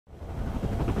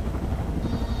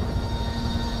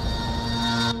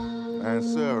and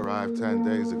Sir arrived 10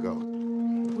 days ago.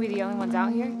 We the only ones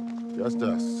out here? Just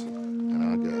us and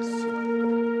our guests.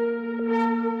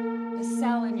 The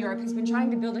cell in Europe has been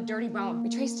trying to build a dirty bomb. We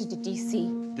traced it to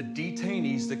D.C. The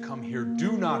detainees that come here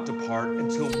do not depart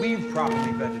until we've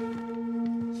properly vetted.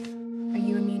 Are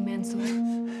you a mean man, Sawyer?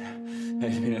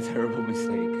 It's been a terrible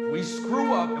mistake. We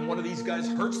screw up and one of these guys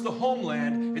hurts the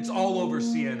homeland, it's all over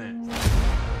CNN.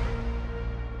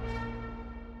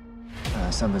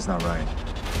 Something's not right.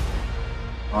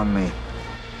 On me.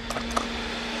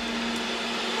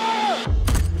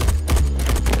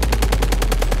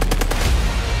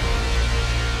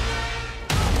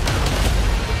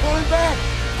 Pulling back!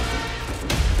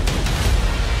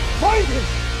 Fight it!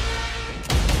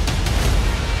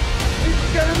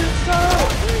 Get him inside!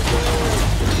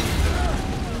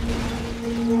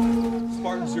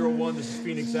 Spartan 01, this is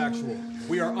Phoenix Actual.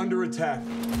 We are under attack.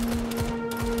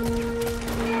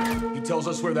 He tells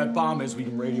us where that bomb is, we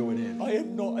can radio it in. I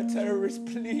am not a terrorist,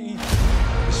 please.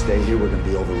 If we stay here, we're gonna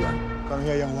be overrun. Come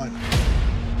here, young one.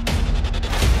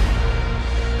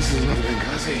 This is not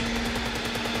Benghazi.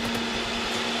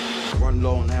 Run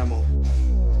low on ammo.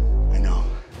 I know.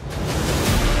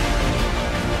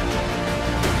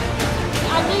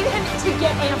 I need him to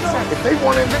get answers. If they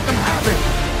want it, let them have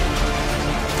it.